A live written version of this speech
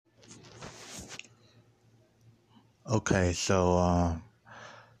Okay, so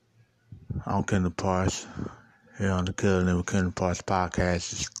I'm Kendall Parks here on the Killing with Kendall Parks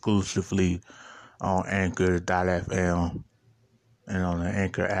podcast exclusively on Anchor.fm and on the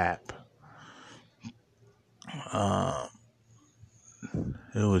Anchor app.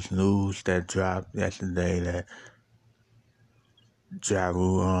 It was news that dropped yesterday that Ja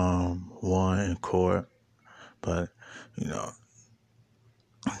Rule won in court, but you know,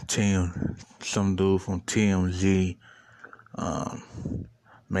 some dude from TMZ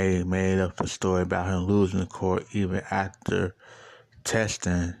made up the story about him losing the court even after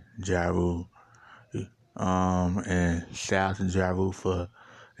testing Ja Rule. And shout out to Ja Rule for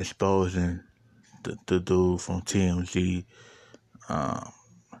exposing the dude from TMZ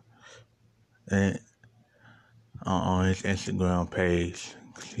and on his Instagram page.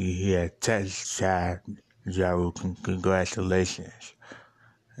 He had texted Ja Rule, congratulations.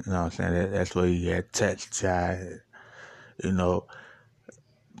 You know what I'm saying? That's what he had texted Ja. You know,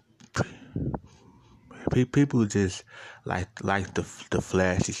 people just like the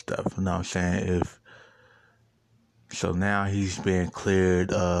flashy stuff. You know what I'm saying? So now he's been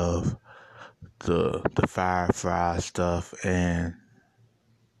cleared of the fire fraud stuff, and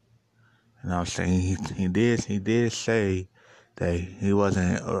you know what I'm saying, he did say that he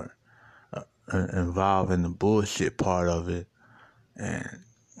wasn't involved in the bullshit part of it, and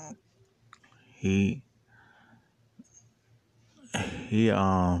he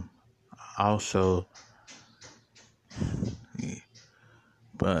also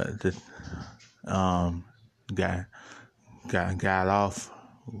but the got got off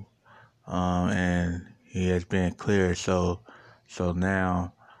and he has been cleared, so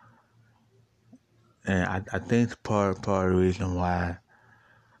now. And I think part of the reason why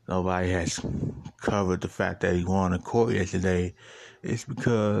nobody has covered the fact that he won in court yesterday is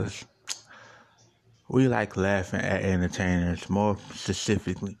because we like laughing at entertainers, more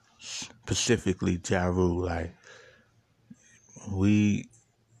specifically Ja Rule. Like we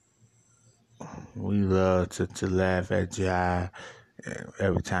love to laugh at Ja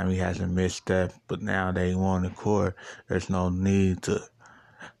every time he has a misstep, but now that he won in court, there's no need to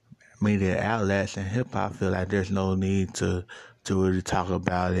media outlets and hip hop feel like there's no need to really talk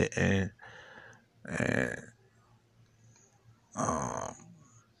about it and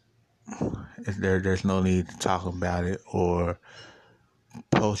there's no need to talk about it or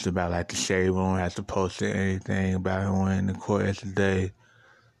post about it. Like the Shade Room has to post anything about him winning the court yesterday.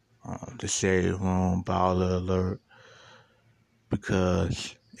 The Shade Room, Baller Alert,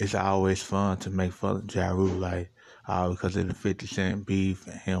 because it's always fun to make fun of Ja Rule, like because of the 50 Cent beef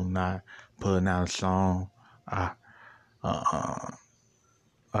and him not putting out a song, a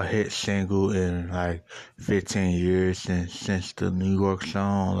hit single in like 15 years since the New York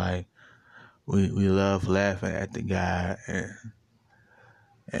song. Like we love laughing at the guy, and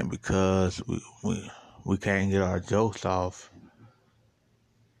because we can't get our jokes off,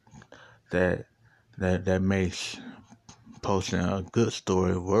 that makes posting a good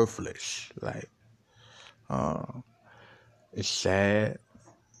story worthless. Like it's sad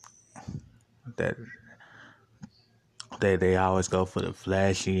that they always go for the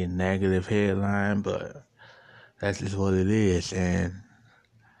flashy and negative headline, but that's just what it is. And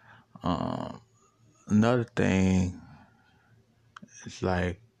another thing is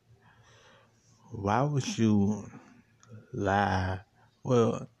like, why would you lie?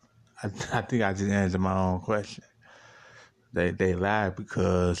 Well, I think I just answered my own question. They lied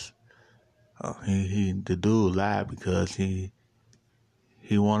because the dude lied because he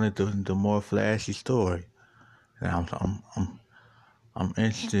wanted the more flashy story. And I'm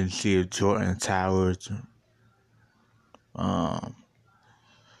interested to see if Jordan Towers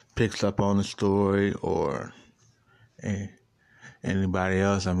picks up on the story or anybody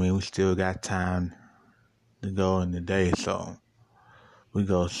else. I mean, we still got time to go in the day, so we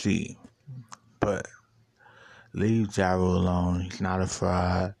go see. But leave Ja Rule alone. He's not a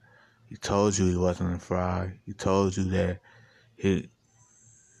fraud. He told you he wasn't a fraud. He told you that he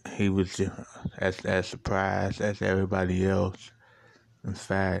was just as surprised as everybody else. In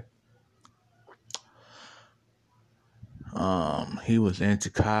fact, he was in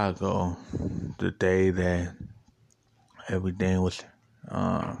Chicago the day that everything was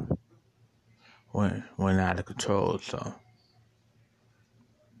went out of control. So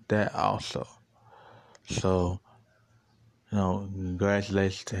that also. So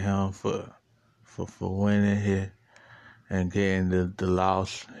congratulations to him for winning here and getting the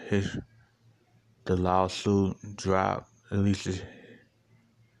lawsuit dropped. At least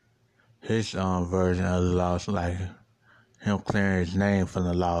his version of the lawsuit, like him clearing his name from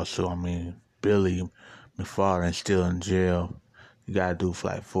the lawsuit. I mean, Billy McFarland is still in jail. You gotta do for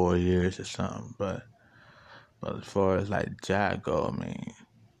like 4 years or something. But as far as like Jack go, I mean,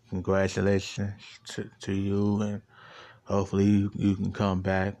 congratulations to you, and hopefully you can come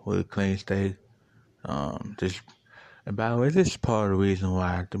back with a clean state. Just and by the way, this is part of the reason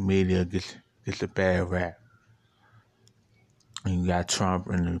why the media gets a bad rap. And you got Trump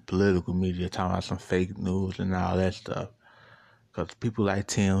and the political media talking about some fake news and all that stuff. Because people like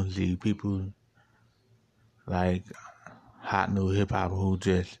TMZ, people like hot new hip hop who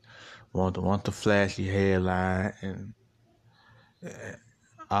just want the flashy headline, and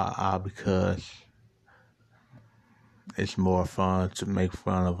because it's more fun to make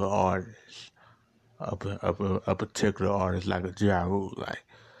fun of an artist, a particular artist like a Ja Rule, like.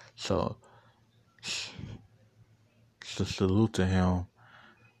 So salute to him,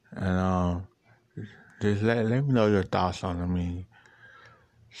 and just let me know your thoughts on it. I mean,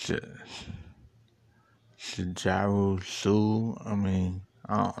 should Ja Rule sue? I mean,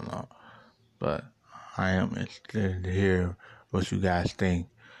 I don't know, but I am interested to hear what you guys think.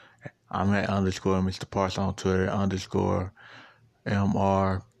 I'm at _ Mr. Parks on Twitter, _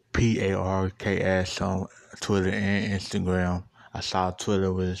 MRPARKS on Twitter and Instagram. I saw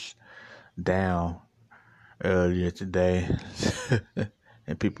Twitter was down earlier today,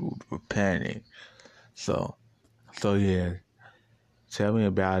 and people were panicked. So yeah, tell me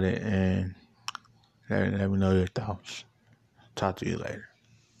about it and let me know your thoughts. Talk to you later.